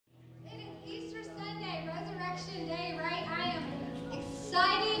Resurrection Day, right? I am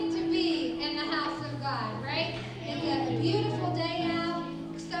excited to be in the house of God, right? It's a beautiful day out.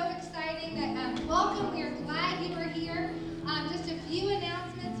 So exciting that welcome. We are glad you are here. Just a few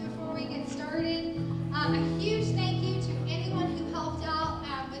announcements before we get started. A huge thank you to anyone who helped out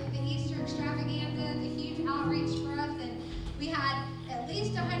with the Easter extravaganza, the huge outreach for us. And we had at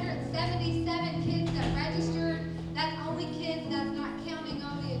least 177 kids that registered. That's only kids, that's not counting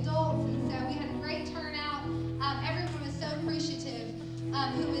all the adults. And so we had a great turnout. Everyone was so appreciative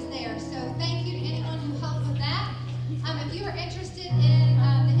who was there. So thank you to anyone who helped with that. If you are interested in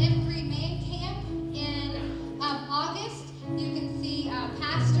the M3 Man Camp in August, you can see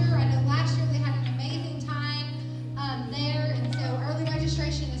Pastor. I know last year they had an amazing time there. And so early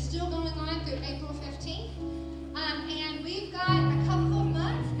registration is still going on through April 15th. And we've got a couple of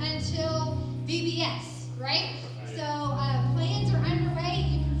months until VBS, right? So plans are underway.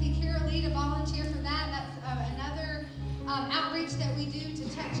 You can see Carol Lee to volunteer for that. That's another outreach that we do to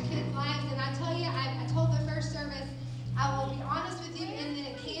touch kids' lives. And I tell you, I told the first service, I will be honest with you in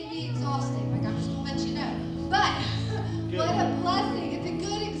that it can be exhausting. Like, I'm just going to let you know. But what a blessing. It's a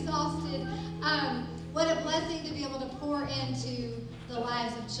good exhausted. What a blessing to be able to pour into the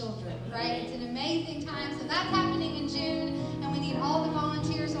lives of children, right? It's an amazing time. So that's happening in June, and we need all the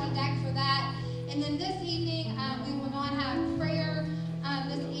volunteers on deck for that. And then this evening, we will not have prayer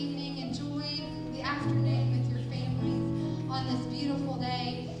this evening. Enjoy the afternoon with your families on this beautiful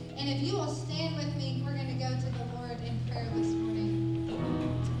day. And if you will stand with me, we're going to go to the Lord in prayer this morning.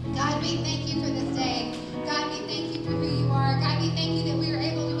 God, we thank you for this day. God, we thank you for who you are. God, we thank you that we are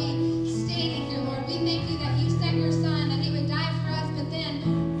able to be standing here, Lord. We thank you that you sent your son, that he would die for us, but then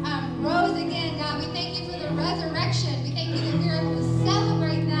rose again. God, we thank you for the resurrection. We thank you that we are able to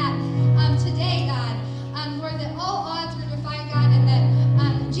celebrate that today, God. Lord, that all odds were defied, God, and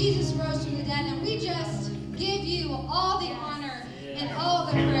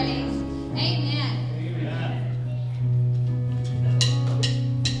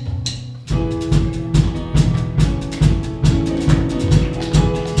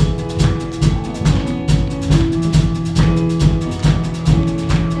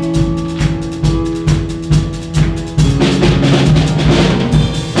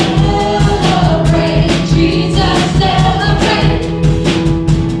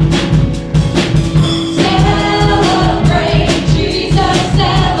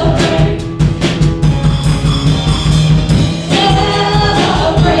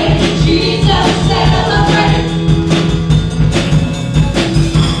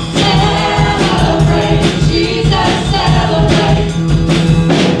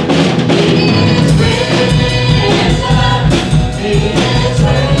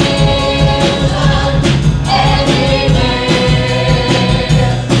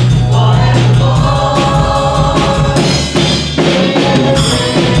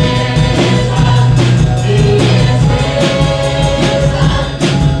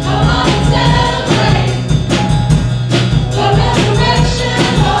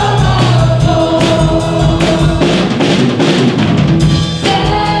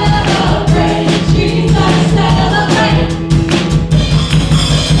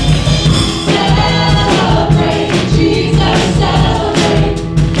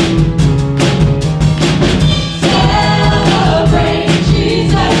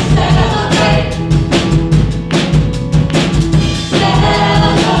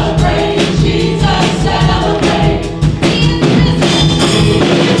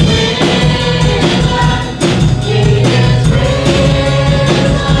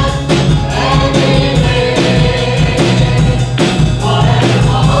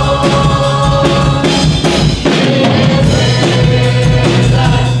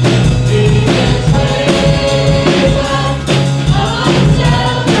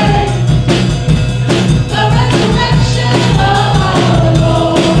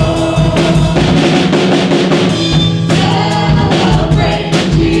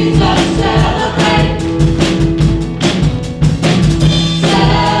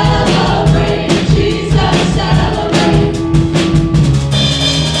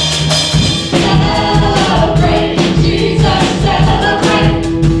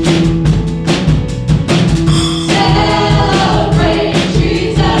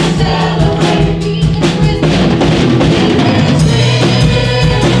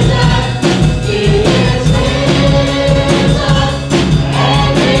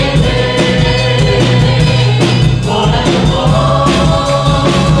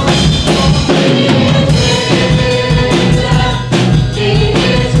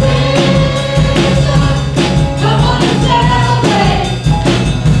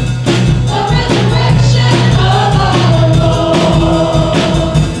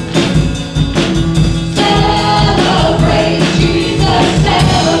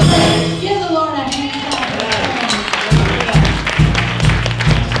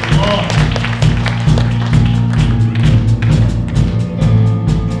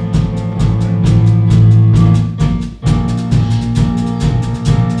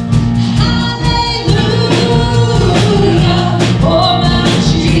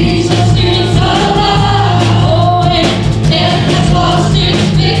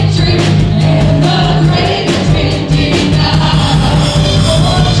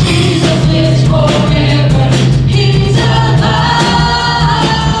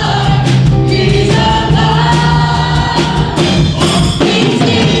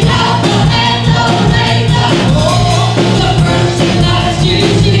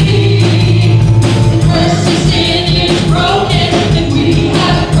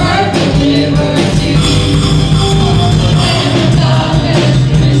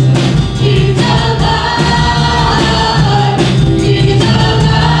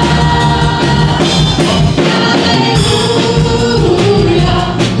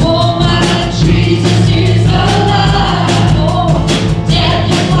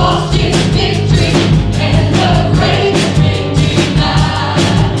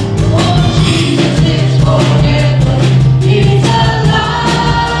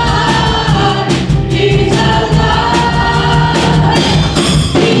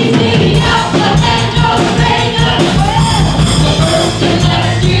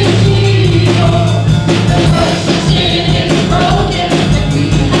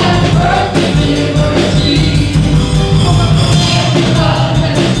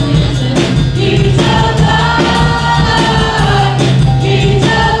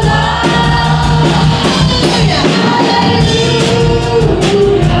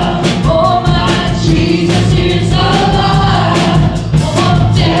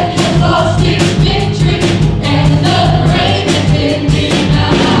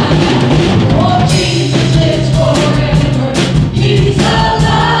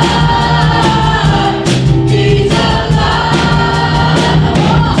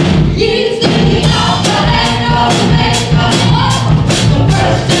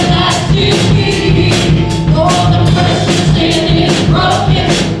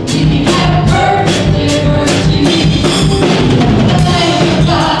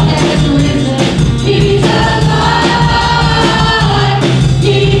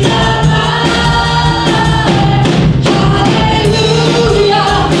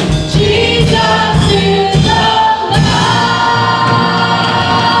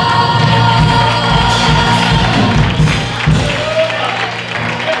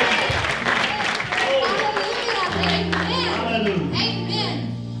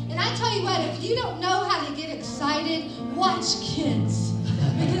you what, if you don't know how to get excited, watch kids.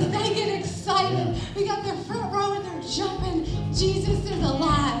 Because they get excited. We got their front row and they're jumping. Jesus is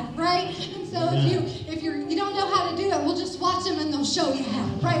alive, right? And so if you don't know how to do it, we'll just watch them and they'll show you how,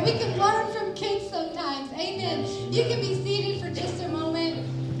 right? We can learn from kids sometimes. Amen. You can be seated for just a moment.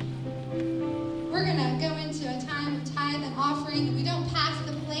 We're going to go into a time of tithe and offering. We don't pass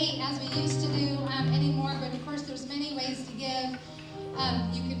the plate as we used to do anymore, but of course there's many ways to give.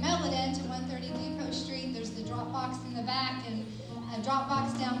 You can mail it in to 130 Depot Street. There's the drop box in the back and a drop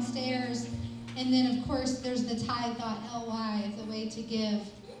box downstairs. And then, of course, there's the tithe.ly as a way to give.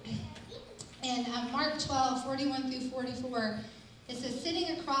 And Mark 12, 41 through 44, it says,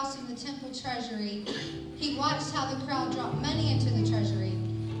 sitting across from the temple treasury, he watched how the crowd dropped money into the treasury.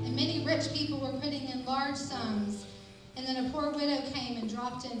 And many rich people were putting in large sums. And then a poor widow came and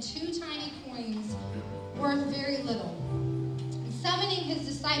dropped in 2 tiny coins worth very little. And summoning his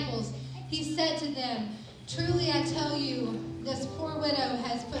disciples, he said to them, truly I tell you, this poor widow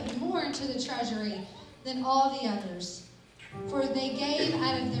has put more into the treasury than all the others. For they gave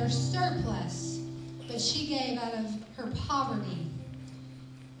out of their surplus, but she gave out of her poverty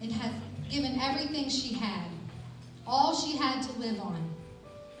and has given everything she had, all she had to live on.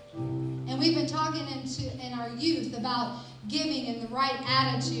 And we've been talking in our youth about giving and the right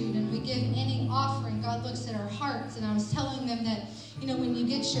attitude, and we give any offering. God looks at our hearts, and I was telling them that, when you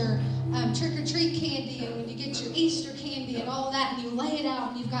get your trick-or-treat candy and when you get your Easter candy and all that, and you lay it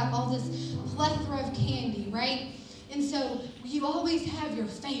out and you've got all this plethora of candy, right? And so you always have your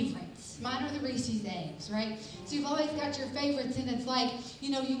favorites. Mine are the Reese's eggs, right? So you've always got your favorites, and it's like,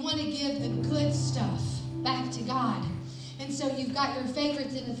 you want to give the good stuff back to God. And so you've got your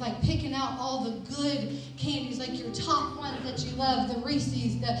favorites, and it's like picking out all the good candies, like your top ones that you love, the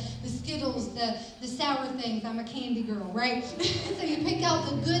Reese's, the Skittles, the sour things. I'm a candy girl, right? So you pick out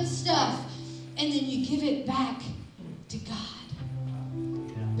the good stuff, and then you give it back to God.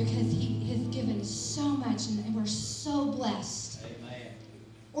 Because he has given so much, and we're so blessed. Amen.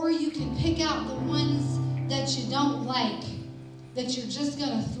 Or you can pick out the ones that you don't like, that you're just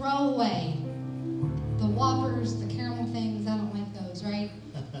going to throw away. The Whoppers, the caramel things, I don't like those, right?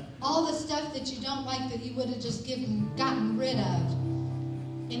 All the stuff that you don't like that you would have just gotten rid of.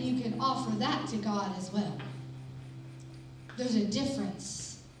 And you can offer that to God as well. There's a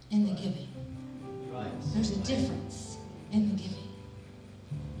difference in the giving. Right. There's a difference in the giving.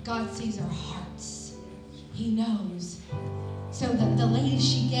 God sees our hearts. He knows. So the lady,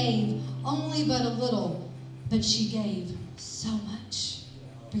 she gave only but a little, but she gave so much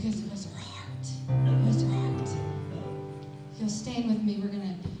because it was her heart. It was her heart. If you'll stand with me, we're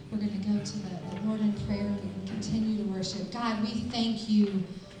gonna go to the Lord in prayer and continue to worship. God, we thank you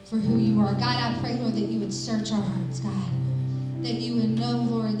for who you are. God, I pray, Lord, that you would search our hearts, God. That you would know,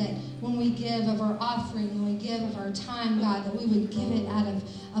 Lord, that when we give of our offering, when we give of our time, God, that we would give it out of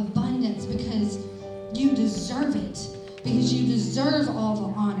abundance because you deserve it. Because you deserve all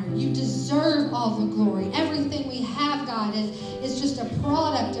the honor. You deserve all the glory. Everything we have, God, is just a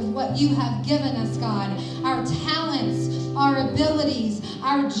product of what you have given us, God. Our talents, our abilities,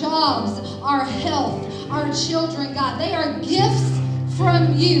 our jobs, our health, our children, God. They are gifts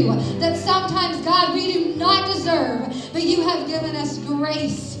from you that sometimes, God, we do not deserve. But you have given us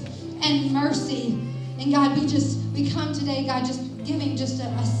grace and mercy. And God, we come today, God, just giving just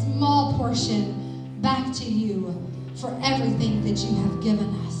a small portion back to you for everything that you have given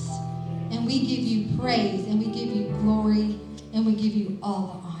us. And we give you praise, and we give you glory, and we give you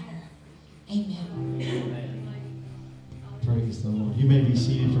all the honor. Amen. Amen. Praise the Lord. You may be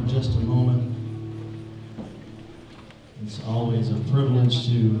seated for just a moment. It's always a privilege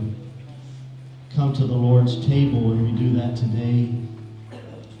to come to the Lord's table, and we do that today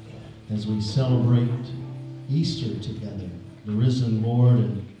as we celebrate Easter together, the risen Lord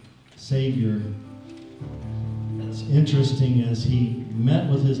and Savior. It's interesting, as he met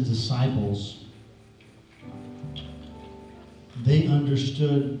with his disciples, they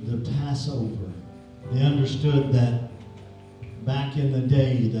understood the Passover. They understood that back in the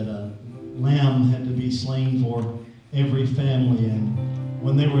day that a lamb had to be slain for every family, and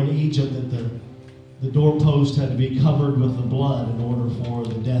when they were in Egypt, that the doorpost had to be covered with the blood in order for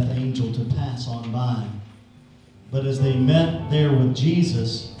the death angel to pass on by. But as they met there with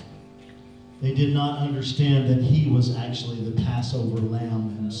Jesus, they did not understand that he was actually the Passover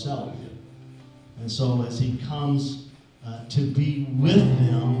lamb himself. And so as he comes to be with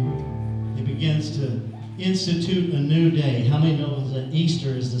them, he begins to institute a new day. How many know that Easter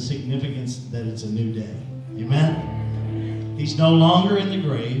is the significance that it's a new day? Amen? He's no longer in the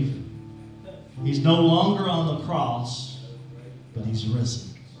grave. He's no longer on the cross, but he's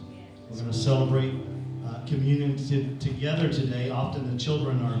risen. We're going to celebrate communion together today. Often the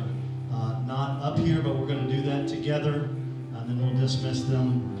children are not up here, but we're going to do that together, and then we'll dismiss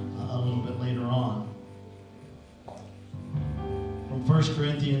them a little bit later on. From 1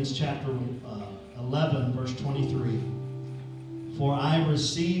 Corinthians chapter 11, verse 23. For I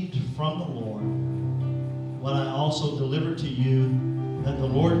received from the Lord what I also delivered to you, that the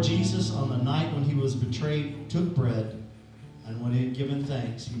Lord Jesus, on the night when he was betrayed, took bread, and when he had given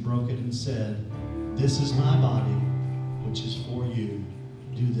thanks, he broke it and said, This is my body, which is for you.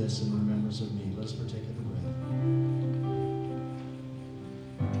 Do this in remembrance of me. Let's partake of the bread.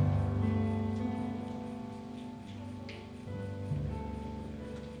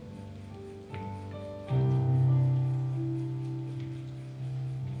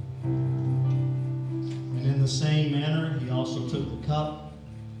 And in the same manner, he also took the cup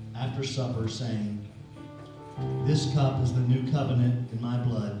after supper, saying, This cup is the new covenant in my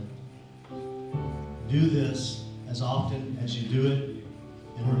blood. Do this as often as you do it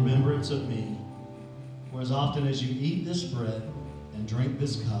in remembrance of me. For as often as you eat this bread and drink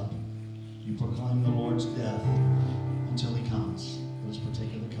this cup, you proclaim the Lord's death until he comes. Let's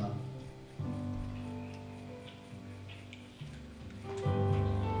partake of the cup.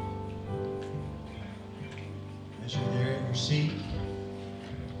 As you're there at your seat,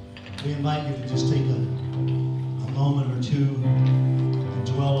 we invite you to just take a moment or two and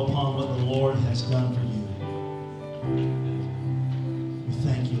dwell upon what the Lord has done for you. We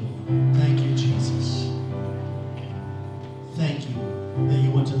thank you, Lord. Thank you, Jesus. Thank you that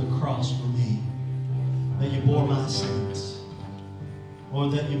you went to the cross for me, that you bore my sins,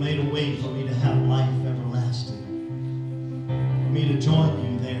 Lord, that you made a way for me to have life everlasting, for me to join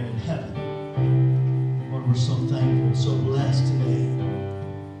you there in heaven. Lord, we're so thankful, so blessed today.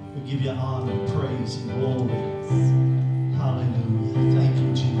 We give you honor, praise, and glory. Hallelujah. Thank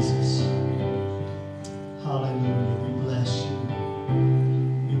you, Jesus. Hallelujah. We bless you.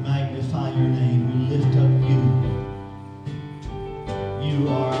 We magnify your name. We lift up you. You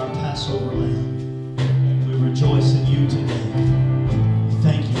are our Passover lamb. We rejoice in you today. We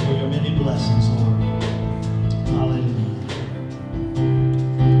thank you for your many blessings, Lord. Hallelujah.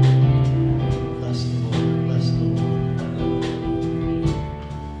 Bless the Lord. Bless the Lord.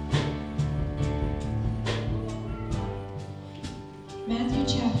 Matthew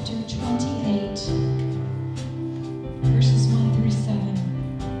chapter 28, verses 1 through 7.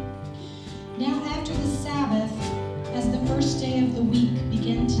 Now after the Sabbath, as the first day of the week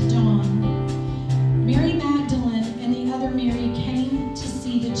began to dawn, Mary Magdalene and the other Mary came to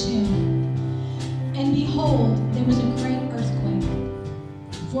see the tomb. And behold, there was a great earthquake.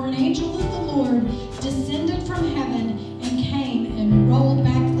 For an angel of the Lord descended from heaven and came and rolled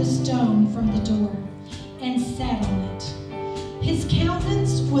back the stone from the door and sat on it. His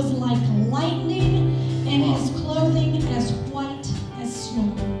countenance was like lightning, and his clothing as white as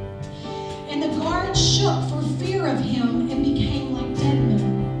snow. And the guards shook for fear of him and became like dead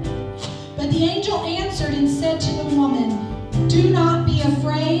men. But the angel answered and said to the woman, Do not be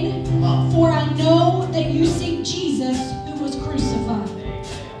afraid, for I know that you seek Jesus who was crucified.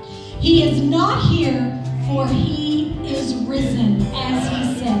 He is not here, for he is risen, as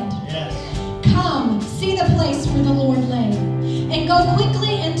he said. Come, see the place where the Lord lay, and go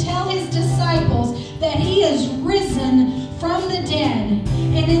quickly and tell his disciples that he is risen from the dead.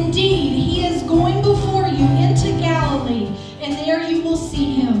 And indeed, he is going before you into Galilee, and there you will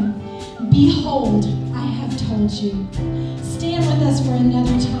see him. Behold, I have told you. Stand with us for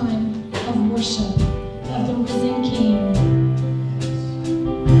another time of worship of the risen King.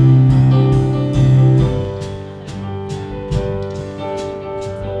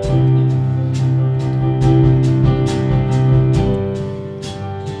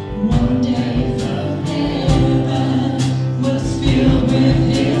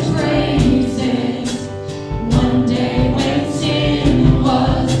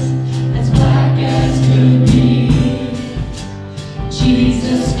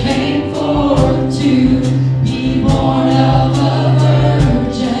 Jesus came forth to be born of a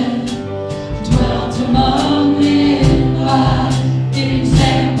virgin, dwelt among men by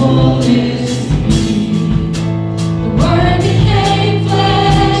example is he. The Word became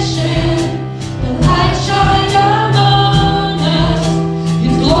flesh and the light shined among us,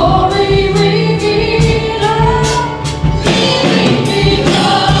 his glory revealed us, living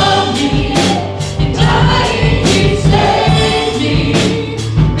because he and dying he saved me.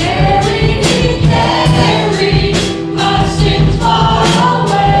 Mary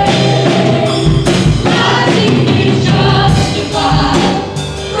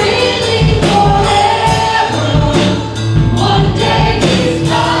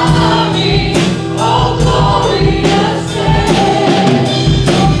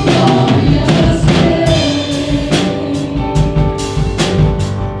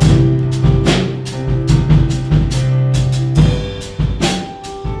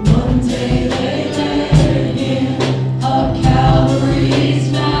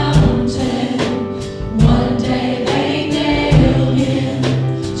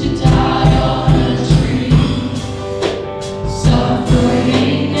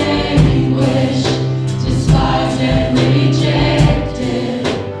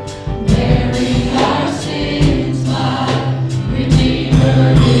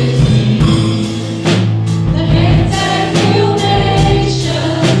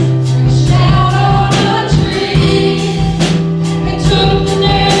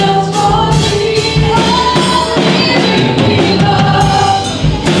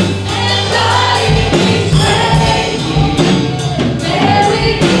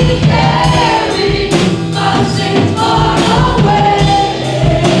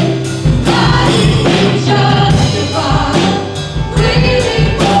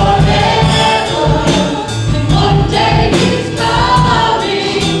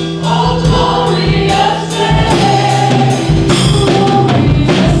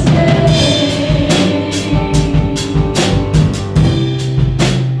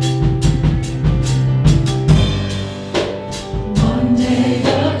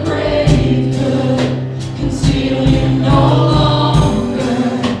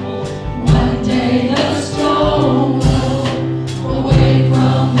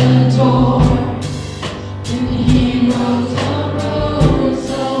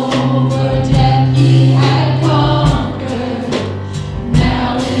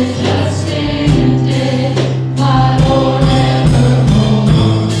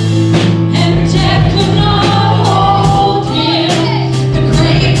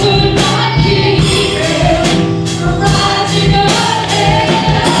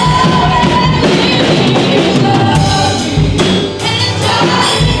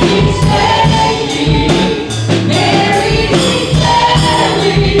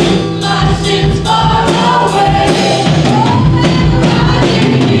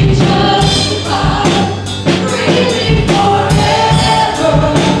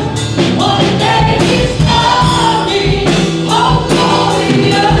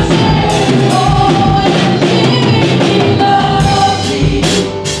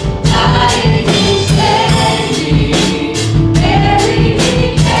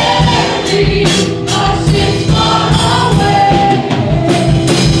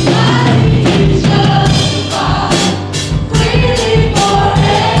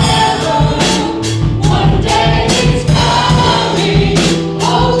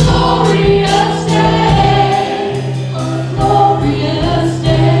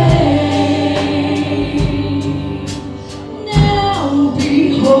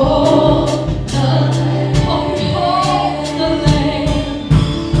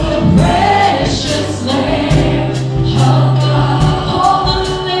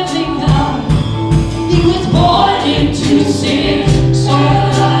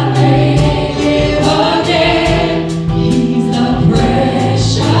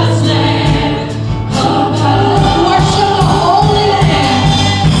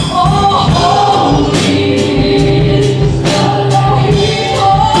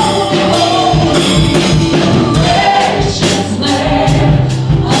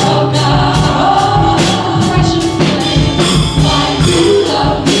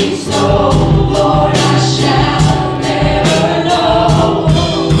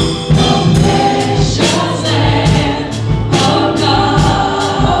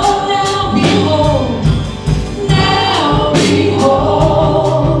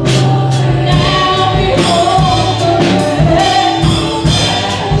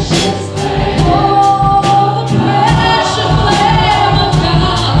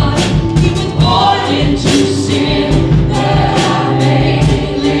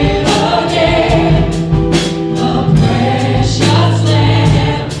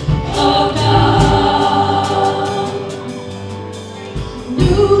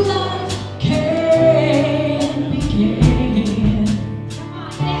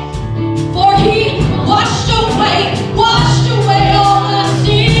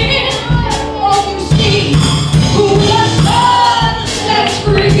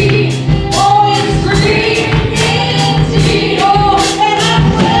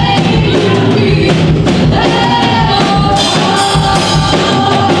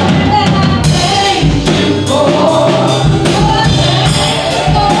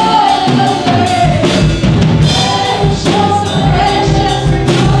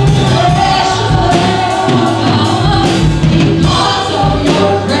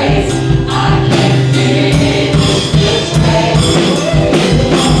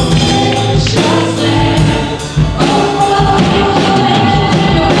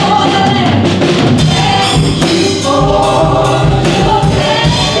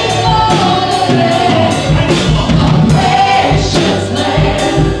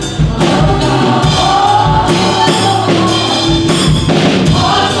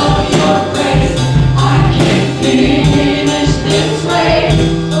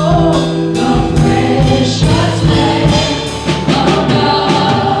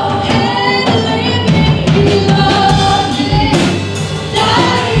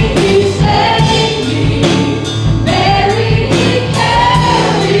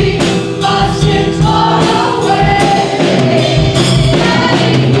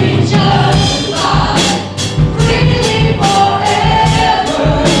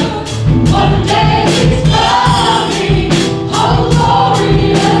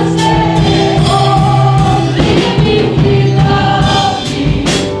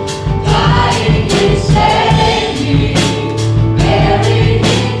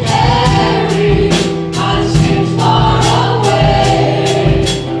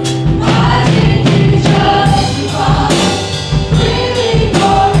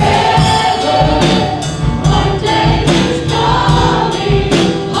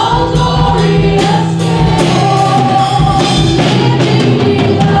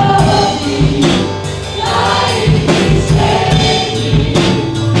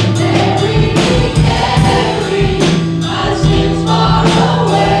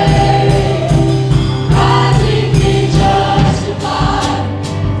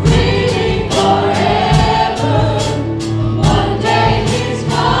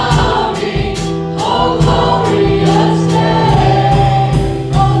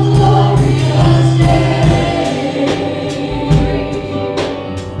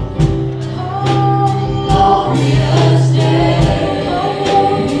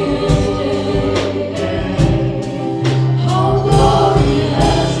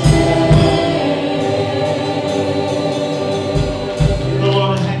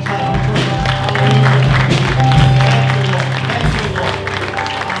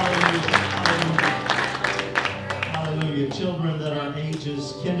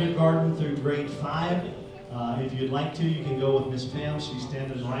ages kindergarten through grade 5. If you'd like to, you can go with Miss Pam. She's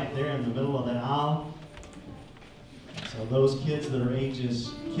standing right there in the middle of the aisle. So those kids that are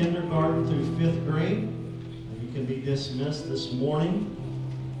ages kindergarten through 5th grade, you can be dismissed this morning.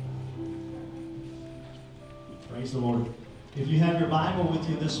 Praise the Lord. If you have your Bible with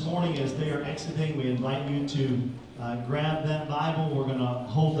you this morning as they are exiting, we invite you to grab that Bible. We're going to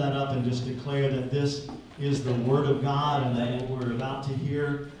hold that up and just declare that this is the Word of God and that what we're about to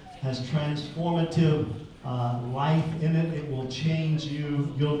hear has transformative life in it. It will change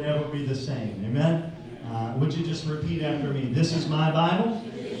you. You'll never be the same. Amen? Would you just repeat after me? This is my Bible.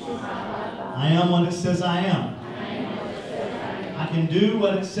 I am what it says I am. I can do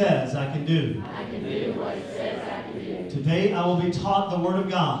what it says I can do. Today I will be taught the Word of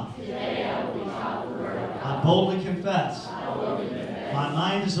God. I boldly confess. My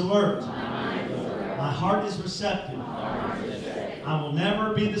mind is alert. My heart is receptive. I will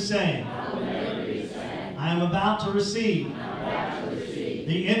never be the same. I am about to receive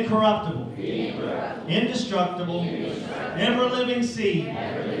the incorruptible, indestructible, ever-living seed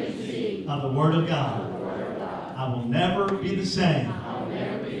of the Word of God. I will never be the same.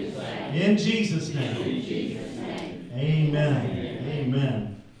 In Jesus' name. Amen.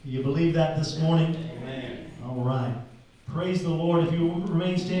 Amen. Do you believe that this morning? Amen. All right. Praise the Lord. If you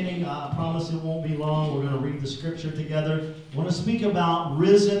remain standing, I promise it won't be long. We're going to read the scripture together. I want to speak about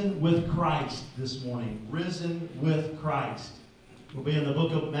risen with Christ this morning. Risen with Christ. We'll be in the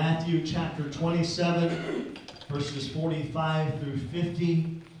book of Mathew, chapter 27, verses 45 through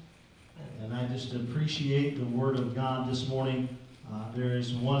 50. And I just appreciate the Word of God this morning. There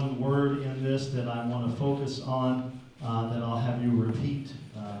is one word in this that I want to focus on that I'll have you repeat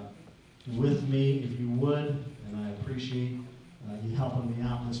with me if you would. And I appreciate you helping me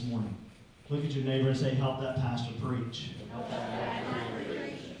out this morning. Look at your neighbor and say, help that pastor preach.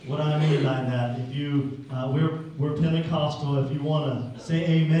 What I mean by that, if you, we're Pentecostal, if you want to say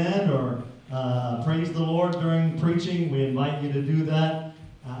amen or praise the Lord during preaching, we invite you to do that.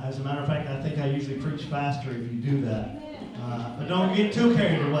 As a matter of fact, I think I usually preach faster if you do that. But don't get too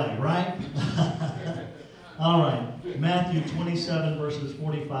carried away, right? All right. Matthew 27, verses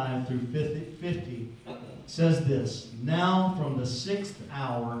 45 through 50 says this. Now from the 6th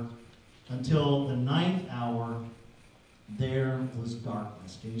hour until the 9th hour, there was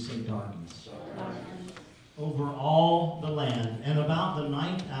darkness. Can you say darkness? Over all the land. And about the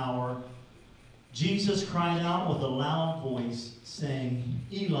 9th hour, Jesus cried out with a loud voice, saying,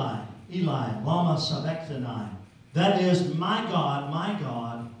 Eli, Eli, lama sabachthani. That is, my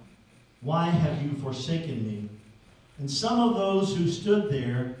God, why have you forsaken me? And some of those who stood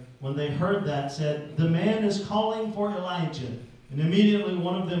there, when they heard that, said, the man is calling for Elijah. And immediately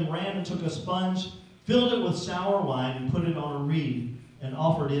one of them ran and took a sponge, filled it with sour wine, and put it on a reed, and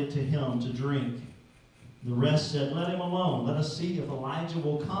offered it to him to drink. The rest said, let him alone. Let us see if Elijah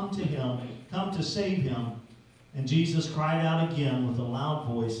will come to save him. And Jesus cried out again with a loud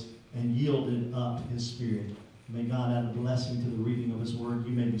voice and yielded up his spirit. May God add a blessing to the reading of his word.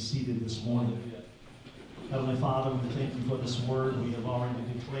 You may be seated this morning. Heavenly Father, we thank you for this word. We have already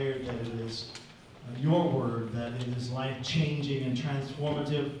declared that it is your word, that it is life-changing and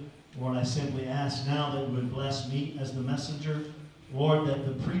transformative. Lord, I simply ask now that you would bless me as the messenger. Lord, that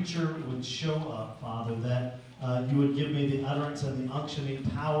the preacher would show up, Father, that you would give me the utterance and the unctioning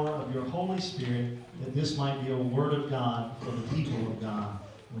power of your Holy Spirit, that this might be a word of God for the people of God.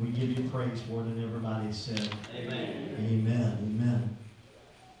 And we give you praise for it, and everybody said, amen. Amen. Amen.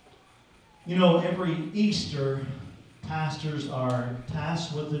 You know, every Easter, pastors are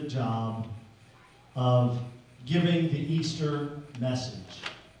tasked with the job of giving the Easter message.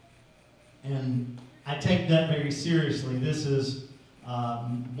 And I take that very seriously. This is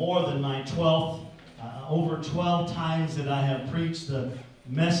more than my 12th, over 12 times that I have preached the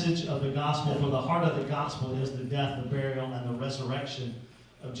message of the gospel. For the heart of the gospel is the death, the burial, and the resurrection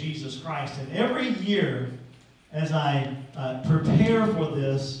of Jesus Christ. And every year, as I prepare for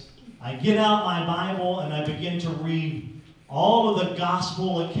this, I get out my Bible and I begin to read all of the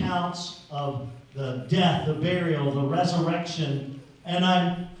gospel accounts of the death, the burial, the resurrection. And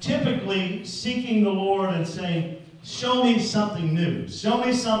I'm typically seeking the Lord and saying, show me something new. Show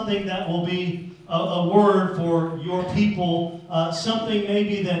me something that will be a word for your people, something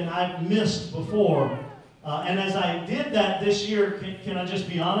maybe that I've missed before. And as I did that this year, can I just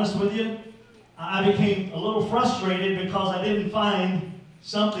be honest with you? I became a little frustrated because I didn't find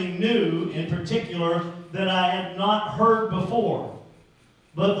something new in particular that I had not heard before.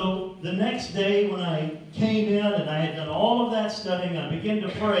 But the next day when I came in and I had done all of that studying, I began to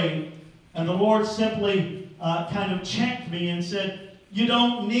pray, and the Lord simply kind of checked me and said, you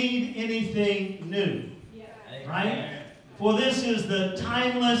don't need anything new. Right? For this is the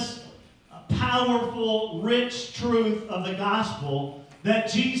timeless, powerful, rich truth of the gospel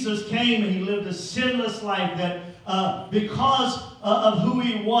that Jesus came and he lived a sinless life, that because of who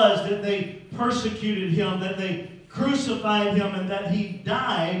he was, that they persecuted him, that they crucified him, and that he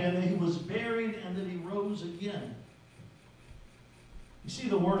died, and that he was buried, and that he rose again. You see,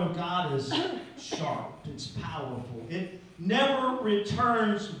 the Word of God is sharp. It's powerful. It never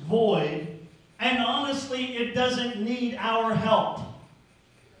returns void, and honestly, it doesn't need our help.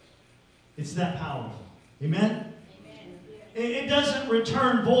 It's that powerful. Amen? It doesn't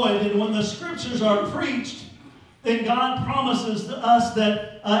return void, and when the Scriptures are preached, then God promises to us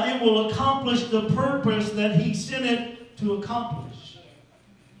that it will accomplish the purpose that he sent it to accomplish.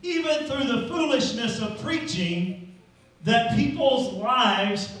 Even through the foolishness of preaching, that people's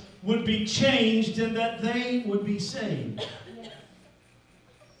lives would be changed and that they would be saved.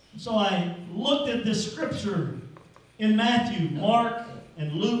 So I looked at this scripture in Matthew, Mark,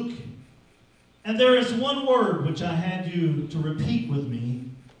 and Luke, and there is one word which I had you to repeat with me,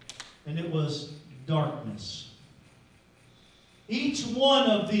 and it was darkness. Each one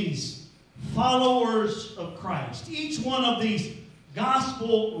of these followers of Christ, each one of these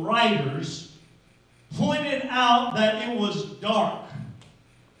gospel writers pointed out that it was dark,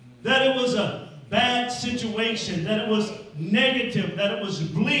 that it was a bad situation, that it was negative, that it was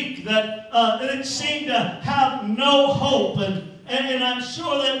bleak, that it seemed to have no hope. And I'm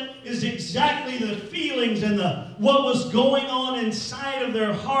sure that is exactly the feelings and what was going on inside of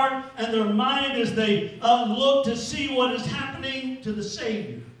their heart and their mind as they look to see what is happening to the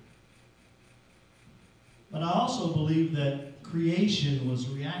Savior. But I also believe that creation was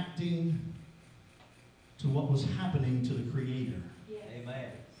reacting to what was happening to the Creator.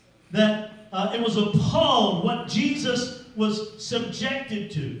 Amen. That it was appalled what Jesus was subjected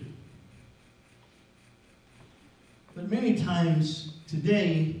to. But many times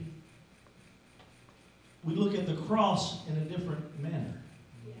today, we look at the cross in a different manner.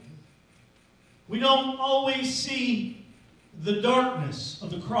 We don't always see the darkness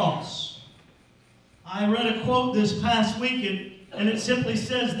of the cross. I read a quote this past week, and it simply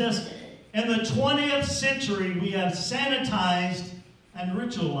says this: in the 20th century, we have sanitized and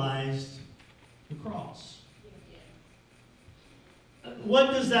ritualized the cross.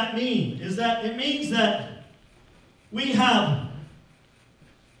 What does that mean? It means that we have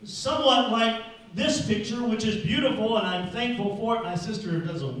somewhat like this picture, which is beautiful, and I'm thankful for it. My sister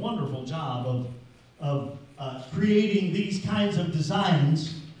does a wonderful job of creating these kinds of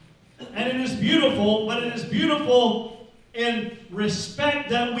designs. And it is beautiful, but it is beautiful in respect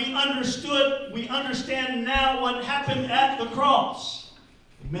that we understand now what happened at the cross.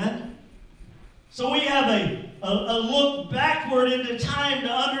 Amen? So we have a look backward into time to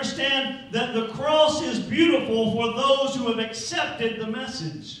understand that the cross is beautiful for those who have accepted the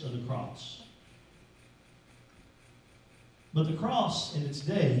message of the cross. But the cross in its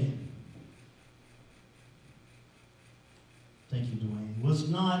day, thank you, Dwayne, was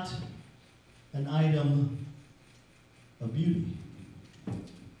not an item of beauty.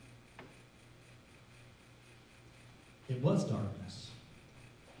 It was darkness.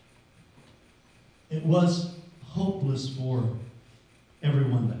 It was hopeless for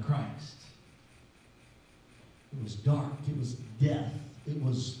everyone but Christ. It was dark. It was death. It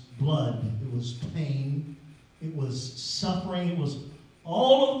was blood. It was pain. It was suffering. It was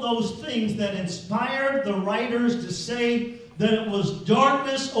all of those things that inspired the writers to say that it was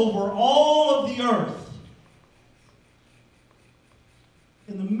darkness over all of the earth.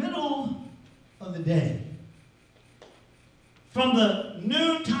 In the middle of the day, from the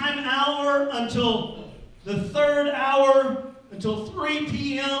noontime hour until the third hour, until 3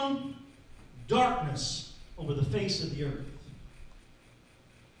 p.m., darkness over the face of the earth.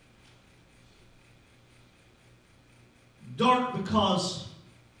 Dark because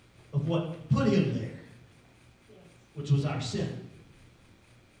of what put him there, which was our sin.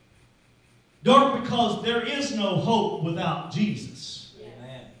 Dark because there is no hope without Jesus.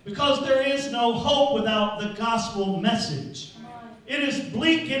 Amen. Because there is no hope without the gospel message. It is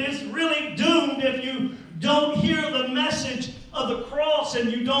bleak. It is really doomed if you don't hear the message of the cross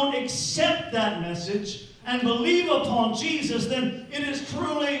and you don't accept that message and believe upon Jesus. Then it is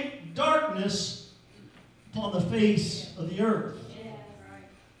truly darkness upon the face of the earth.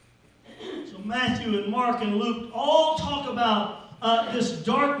 So Matthew and Mark and Luke all talk about this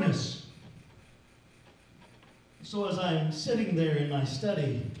darkness. So as I'm sitting there in my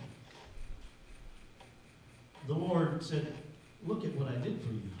study, the Lord said, "Look at what I did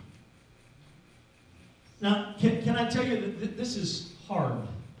for you." Now, can I tell you that this is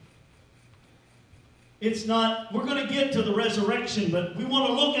It's not, we're going to get to the resurrection, but we want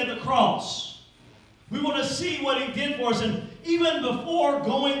to look at the cross. We want to see what he did for us. And even before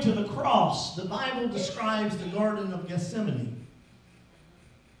going to the cross, the Bible describes the Garden of Gethsemane.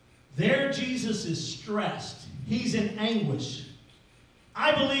 There Jesus is stressed. He's in anguish.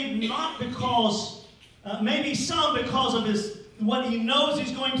 I believe not because, maybe some because of what he knows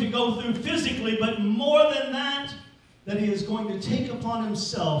he's going to go through physically, but more than that he is going to take upon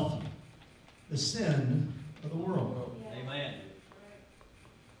himself the sin of the world. Amen.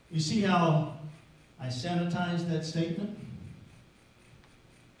 You see how I sanitized that statement?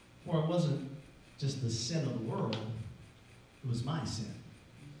 For it wasn't just the sin of the world, it was my sin.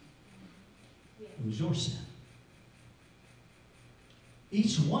 It was your sin.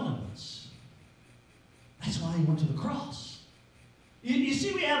 Each one of us. That's why he went to the cross. You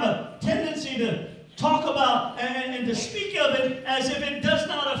see, we have a tendency to talk about and to speak of it as if it does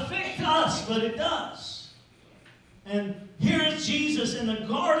not affect us, but it does. And here is Jesus in the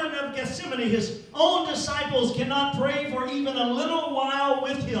Garden of Gethsemane. His own disciples cannot pray for even a little while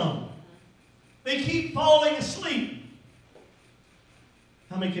with him. They keep falling asleep.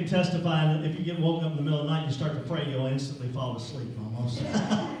 How many can testify that if you get woken up in the middle of the night, you start to pray, you'll instantly fall asleep almost?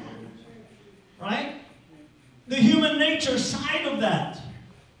 Right? The human nature side of that.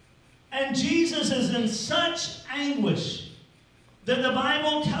 And Jesus is in such anguish that the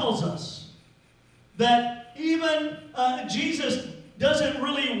Bible tells us that even Jesus doesn't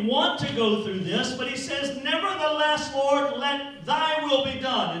really want to go through this, but he says, nevertheless, Lord, let thy will be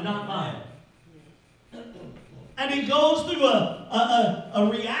done and not mine. And he goes through a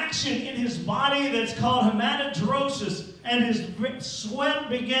reaction in his body that's called hematidrosis, and his sweat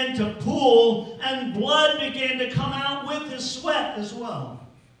began to pool, and blood began to come out with his sweat as well.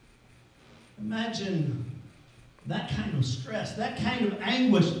 Imagine that kind of stress, that kind of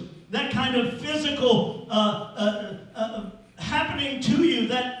anguish, that kind of physical happening to you.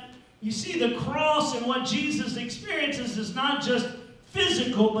 That you see, the cross and what Jesus experiences is not just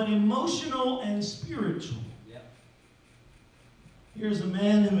physical, but emotional and spiritual. Here's a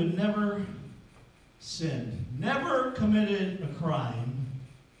man who had never sinned, never committed a crime,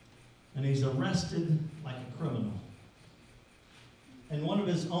 and he's arrested like a criminal. And one of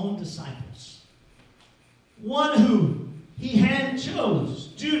his own disciples, one who he hand chose,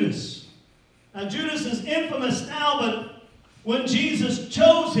 Judas. Now Judas is infamous now, but when Jesus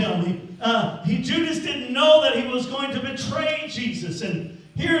chose him, Judas didn't know that he was going to betray Jesus. And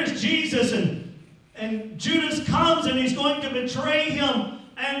here is Jesus, and Judas comes and he's going to betray him.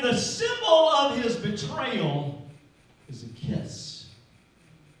 And the symbol of his betrayal is a kiss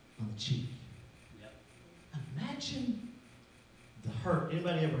on the cheek. Yep. Imagine the hurt.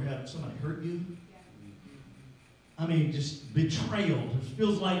 Anybody ever had somebody hurt you? I mean, just betrayal. It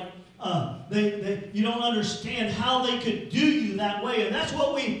feels like you don't understand how they could do you that way. And that's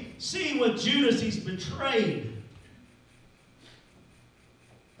what we see with Judas. He's betrayed.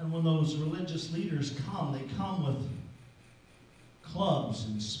 And when those religious leaders come, they come with clubs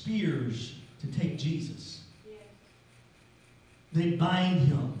and spears to take Jesus. They bind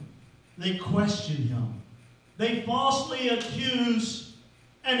him. They question him. They falsely accuse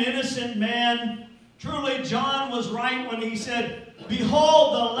an innocent man. Truly, John was right when he said,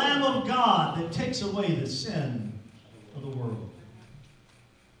 "Behold the Lamb of God that takes away the sin of the world."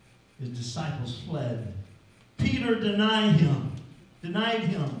 His disciples fled. Peter denied him.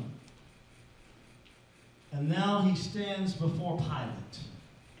 And now he stands before Pilate.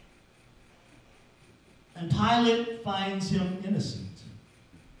 And Pilate finds him innocent.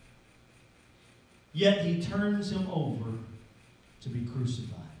 Yet he turns him over to be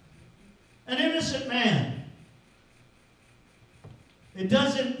crucified. An innocent man. It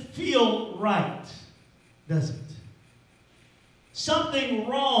doesn't feel right, does it? Something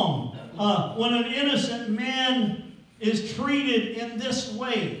wrong when an innocent man is treated in this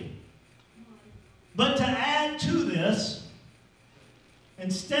way. But to add to this,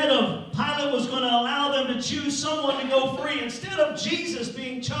 instead of Pilate was going to allow them to choose someone to go free, instead of Jesus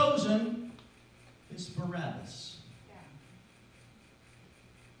being chosen, it's Barabbas.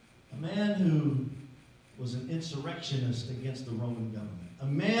 A man who was an insurrectionist against the Roman government. A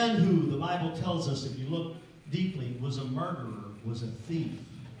man who, the Bible tells us, if you look deeply, was a murderer, was a thief.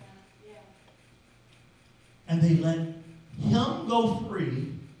 And they let him go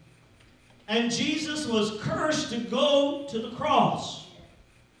free. And Jesus was cursed to go to the cross.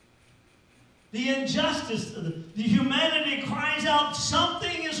 The injustice, the humanity cries out,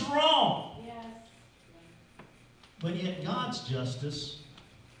 something is wrong. Yes. But yet God's justice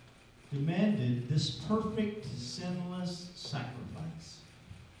demanded this perfect, sinless sacrifice.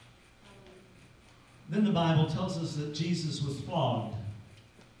 Then the Bible tells us that Jesus was flogged.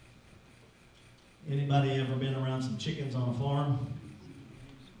 Anybody ever been around some chickens on a farm?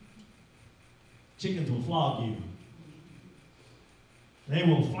 Chickens will flog you. They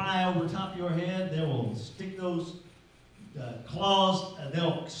will fly over top of your head. They will stick those claws.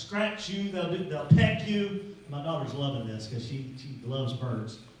 They'll scratch you. They'll peck you. My daughter's loving this because she loves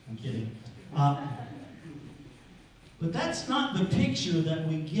birds. I'm kidding. But that's not the picture that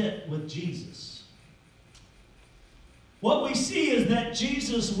we get with Jesus. What we see is that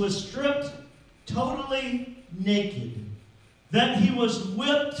Jesus was stripped totally naked. That he was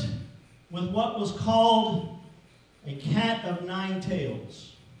whipped with what was called a cat of nine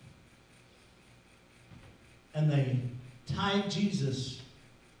tails. And they tied Jesus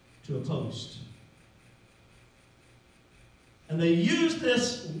to a post. And they used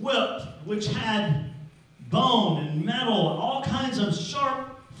this whip, which had bone and metal and all kinds of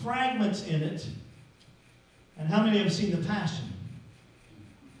sharp fragments in it. And how many have seen The Passion?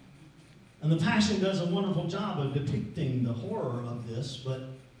 And The Passion does a wonderful job of depicting the horror of this, but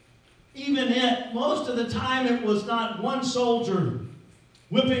even most of the time it was not one soldier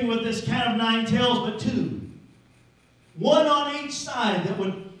whipping with this cat of nine tails, but two. One on each side that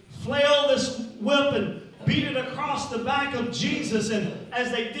would flail this whip and beat it across the back of Jesus. And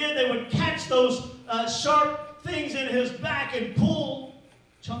as they did, they would catch those sharp things in his back and pull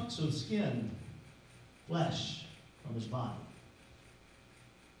chunks of skin, flesh from his body.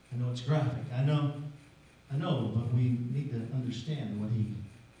 I know it's graphic. I know, but we need to understand what he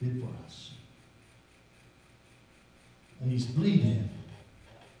did for us. And he's bleeding.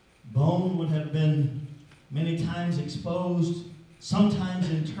 Bone would have been many times exposed, sometimes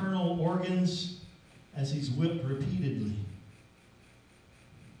internal organs, as he's whipped repeatedly.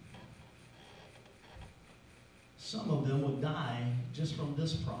 Some of them would die just from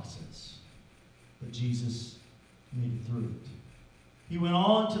this process, but Jesus made it through it. He went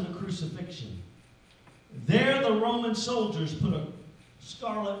on to the crucifixion. There the Roman soldiers put a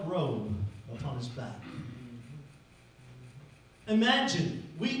scarlet robe upon his back. Imagine,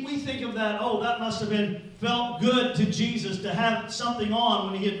 we think of that, that must have felt good to Jesus to have something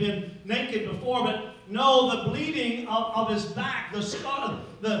on when he had been naked before, but no, the bleeding of his back, the scar,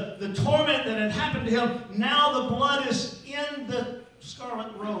 the torment that had happened to him, now the blood is in the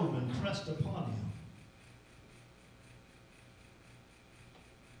scarlet robe and pressed upon him.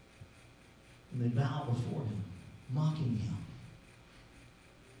 And they bow before him, mocking him.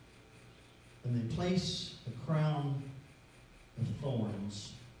 And they place a crown of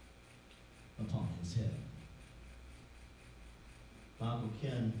thorns upon his head. Michael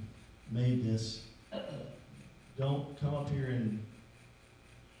Ken made this. Don't come up here and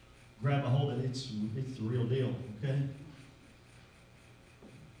grab a hold of it. It's the real deal, okay?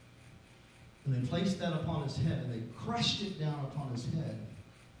 And they placed that upon his head, and they crushed it down upon his head.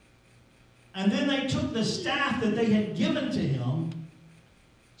 And then they took the staff that they had given to him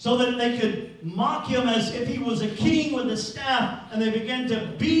so that they could mock him as if he was a king with a staff, and they began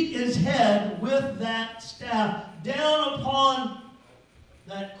to beat his head with that staff down upon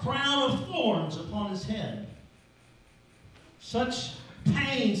that crown of thorns upon his head. Such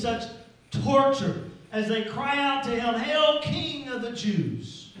pain, such torture, as they cry out to him, "Hail, King of the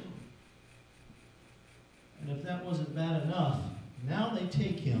Jews!" And if that wasn't bad enough, now they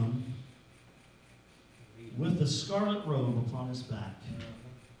take him with the scarlet robe upon his back,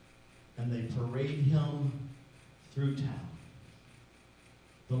 and they parade him through town.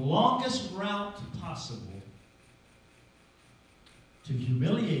 The longest route possible to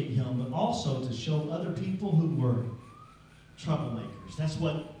humiliate him, but also to show other people who were troublemakers. That's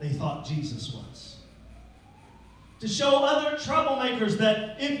what they thought Jesus was. To show other troublemakers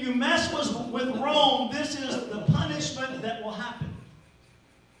that if you mess with Rome, this is the punishment that will happen.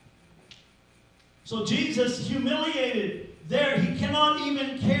 So Jesus, humiliated there, he cannot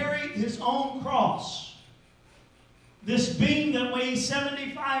even carry his own cross. This beam that weighs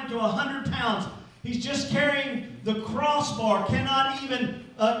 75 to 100 pounds, he's just carrying the crossbar, cannot even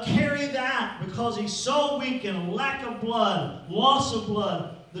carry that because he's so weak and lack of blood, loss of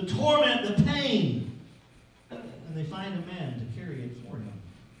blood, the torment, the pain. And they find a man to carry it for him.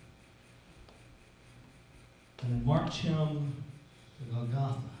 And they march him to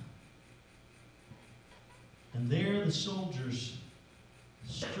Golgotha. And there the soldiers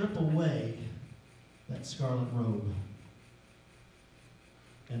strip away that scarlet robe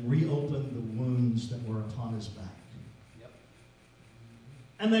and reopen the wounds that were upon his back. Yep.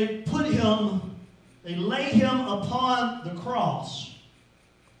 And they lay him upon the cross,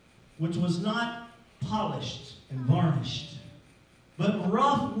 which was not polished and varnished, but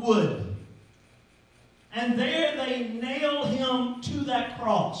rough wood. And there they nail him to that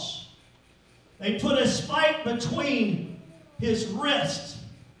cross. They put a spike between his wrists,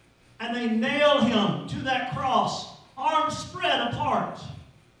 and they nail him to that cross, arms spread apart.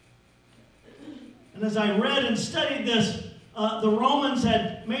 And as I read and studied this, the Romans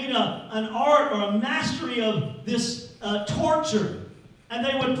had made an art or a mastery of this torture. And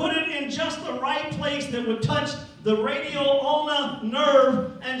they would put it in just the right place that would touch the radial ulna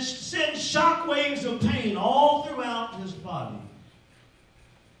nerve and send shock waves of pain all throughout his body.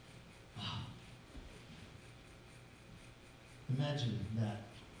 Wow. Imagine that.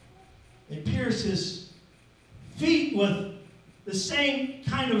 They pierce his feet with the same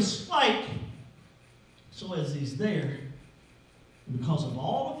kind of spike. So as he's there, because of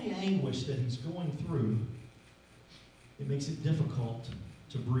all of the anguish that he's going through, it makes it difficult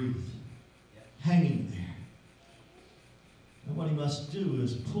to breathe. Hanging there. And what he must do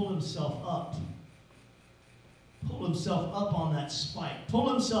is pull himself up. Pull himself up on that spike.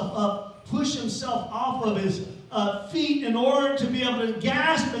 Pull himself up, push himself off of his feet in order to be able to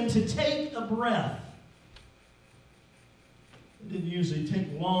gasp and to take a breath. It didn't usually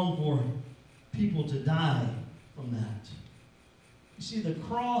take long for people to die from that. You see, the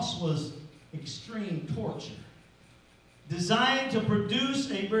cross was extreme torture, designed to produce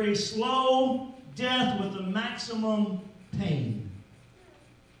a very slow death with the maximum pain.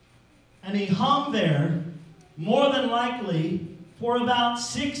 And he hung there, more than likely, for about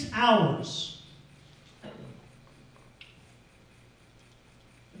 6 hours.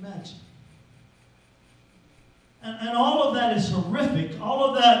 Imagine. And all of that is horrific. All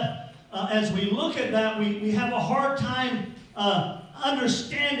of that, as we look at that, we have a hard time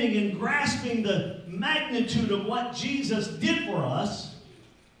understanding and grasping the magnitude of what Jesus did for us.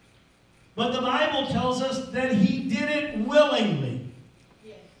 But the Bible tells us that he did it willingly.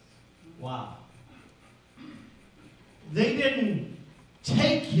 Yes. Wow. They didn't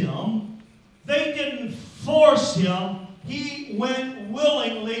take him. They didn't force him. He went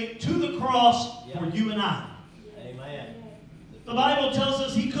willingly to the cross for you and I. Amen. The Bible tells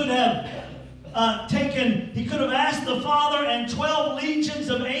us he could have he could have asked the Father, and 12 legions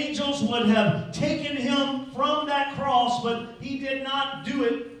of angels would have taken him from that cross, but he did not do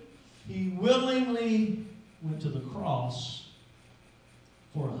it. He willingly went to the cross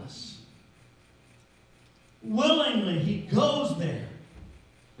for us. Willingly, he goes there.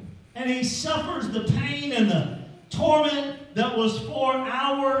 And he suffers the pain and the torment that was for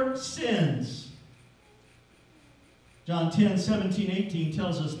our sins. John 10:17-18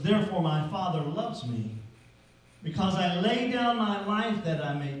 tells us, "Therefore my Father loves me, because I lay down my life that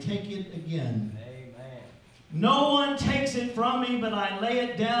I may take it again. Amen. No one takes it from me, but I lay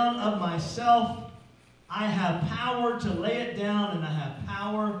it down of myself. I have power to lay it down, and I have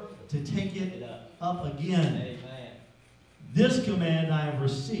power to take it up again. Amen. This command I have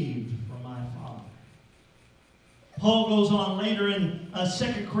received from my Father." Paul goes on later in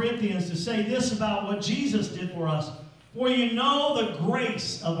 2 Corinthians to say this about what Jesus did for us. "For you know the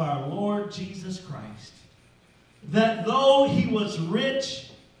grace of our Lord Jesus Christ, that though he was rich,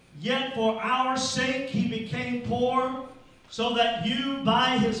 yet for our sake he became poor, so that you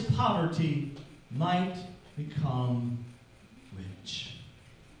by his poverty might become rich."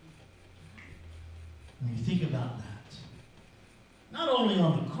 When you think about that, not only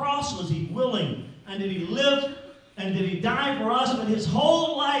on the cross was he willing, and did he live, and did he die for us, but his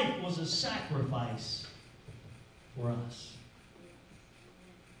whole life was a sacrifice for us.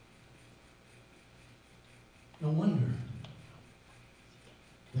 No wonder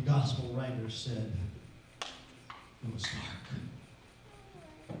the gospel writers said it was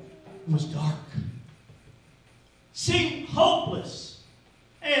dark. It was dark. Seemed hopeless.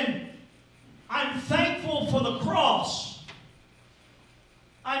 And I'm thankful for the cross.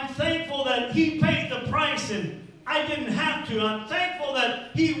 I'm thankful that he paid the price and I didn't have to. I'm thankful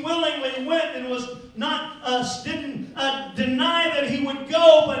that he willingly went and was not didn't deny that he would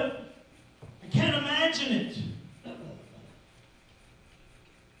go, but I can't imagine it.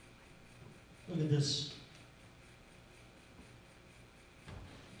 Look at this.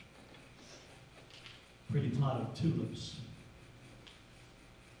 Pretty pot of tulips.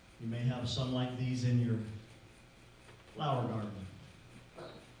 You may have some like these in your flower garden.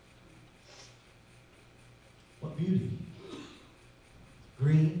 What beauty.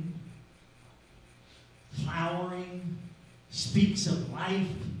 Green, flowering, speaks of life.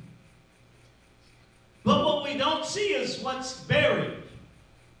 But what we don't see is what's buried.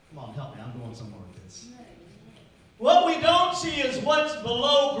 Come on, help me. I'm going somewhere with this. What we don't see is what's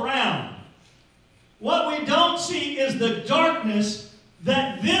below ground. What we don't see is the darkness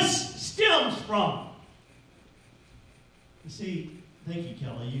that this stems from. You see, thank you,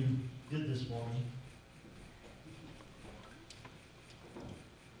 Kelly. You did this for me.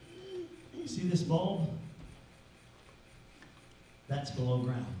 You see this bulb? That's below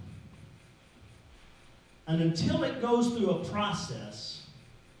ground. And until it goes through a process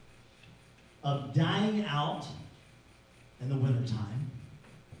of dying out in the wintertime,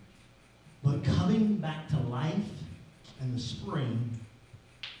 but coming back to life in the spring,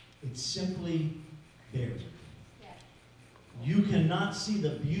 it's simply buried. Yeah. You cannot see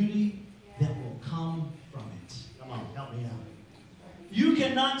the beauty that will come from it. Come on, help me out. You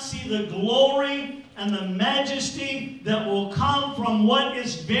cannot see the glory and the majesty that will come from what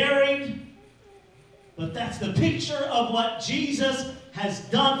is buried. But that's the picture of what Jesus has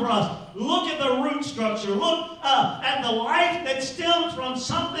done for us. Look at the root structure. Look at the life that stems from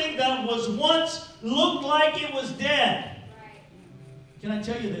something that was once looked like it was dead. Right. Can I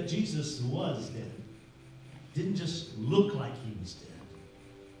tell you that Jesus was dead? Didn't just look like he was dead.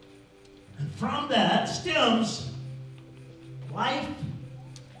 And from that stems life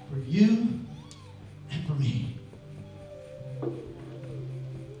for you and for me.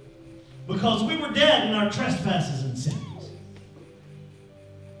 Because we were dead in our trespasses and sins.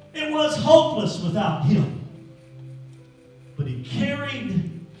 It was hopeless without him. But he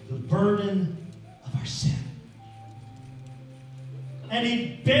carried the burden of our sin. And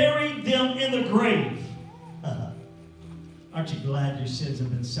he buried them in the grave. Aren't you glad your sins have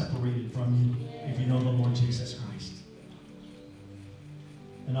been separated from you if you know the Lord Jesus Christ?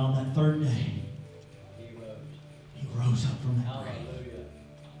 And on that third day, he rose up from that grave.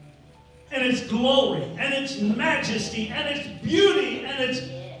 And its glory, and its majesty, and its beauty, and its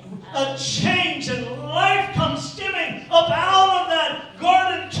a change, and life comes stemming up out of that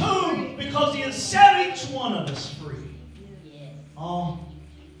garden tomb because he has set each one of us free. All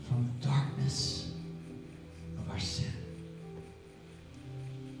from the darkness of our sin.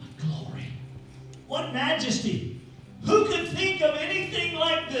 What glory. What majesty. Who could think of anything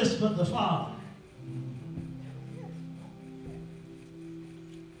like this but the Father?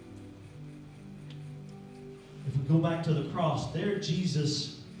 If we go back to the cross, there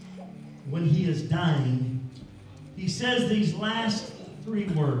Jesus, when he is dying, he says these last 3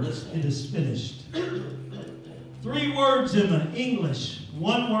 words, it is finished. 3 words in the English,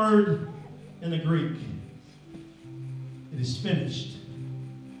 1 word in the Greek. It is finished.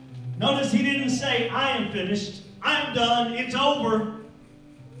 Notice he didn't say, I am finished, I'm done, it's over.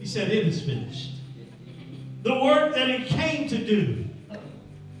 He said, it is finished. The work that he came to do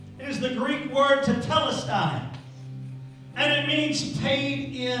is the Greek word tetelestai. And it means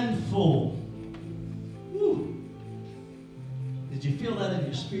paid in full. Woo. Did you feel that in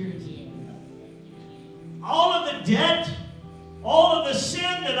your spirit? All of the debt, all of the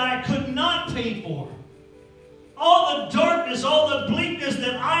sin that I could not pay for, all the darkness, all the bleakness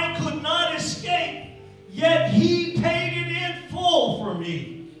that I could not escape, yet he paid it in full for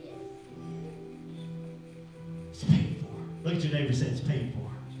me. It's paid for. Look at your neighbor and say, it's paid for.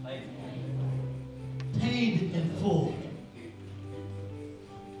 Paid in full.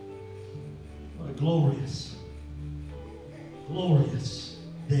 What a glorious, glorious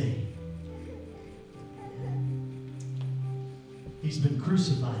day. He's been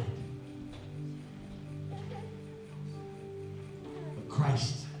crucified. But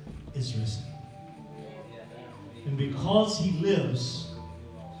Christ is risen. And because he lives,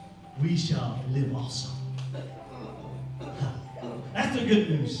 we shall live also. That's the good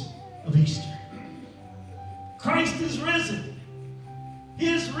news of Easter. Christ is risen. He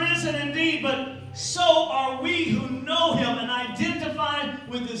is risen indeed, but so are we who know him and identify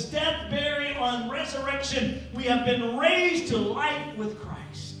with his death, burial, and resurrection. We have been raised to life with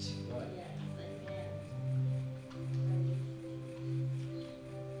Christ.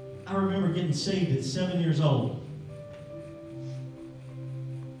 I remember getting saved at 7 years old.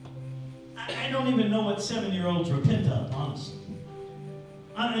 I don't even know what 7-year-olds repent of, honestly.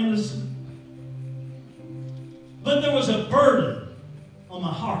 But there was a burden on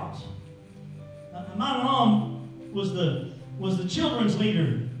my heart. My mom was the children's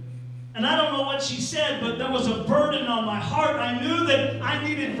leader. And I don't know what she said, but there was a burden on my heart. I knew that I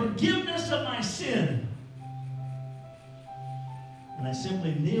needed forgiveness of my sin. And I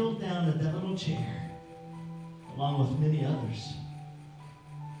simply kneeled down at that little chair, along with many others.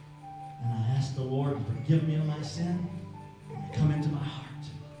 And I asked the Lord to forgive me of my sin and to come into my heart.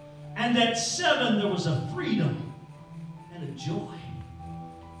 And at 7, there was a freedom and a joy.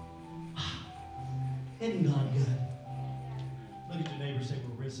 Isn't God good? Look at your neighbor and say,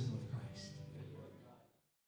 we're risen with